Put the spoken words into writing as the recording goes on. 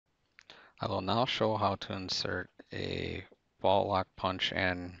I will now show how to insert a ball lock punch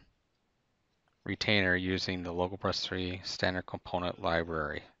and retainer using the Local Press 3 standard component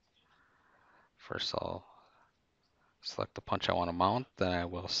library. First I'll select the punch I want to mount, then I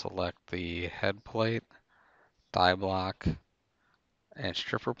will select the head plate, die block, and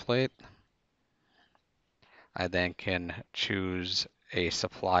stripper plate. I then can choose a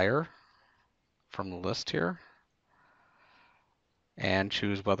supplier from the list here and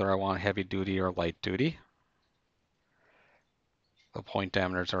choose whether I want heavy duty or light duty. The point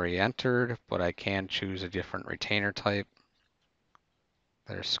diameter is already entered, but I can choose a different retainer type.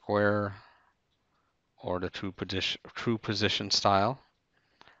 There's square or the true position style.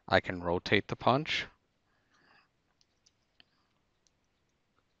 I can rotate the punch.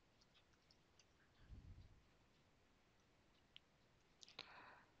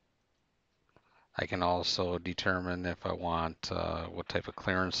 I can also determine if I want what type of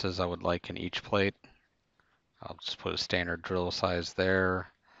clearances I would like in each plate. I'll just put a standard drill size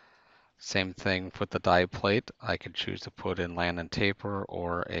there. Same thing with the die plate. I could choose to put in land and taper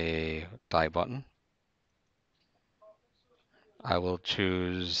or a die button. I will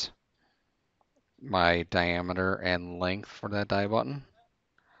choose my diameter and length for that die button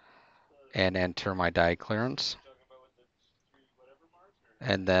and enter my die clearance.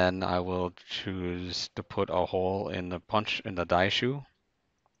 And then I will choose to put a hole in the punch in the die shoe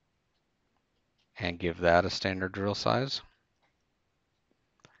and give that a standard drill size.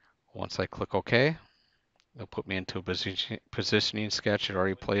 Once I click OK, it'll put me into a positioning sketch. It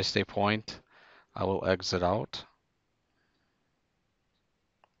already placed a point. I will exit out.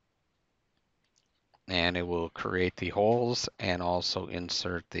 And it will create the holes and also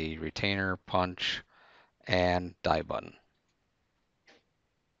insert the retainer, punch, and die button.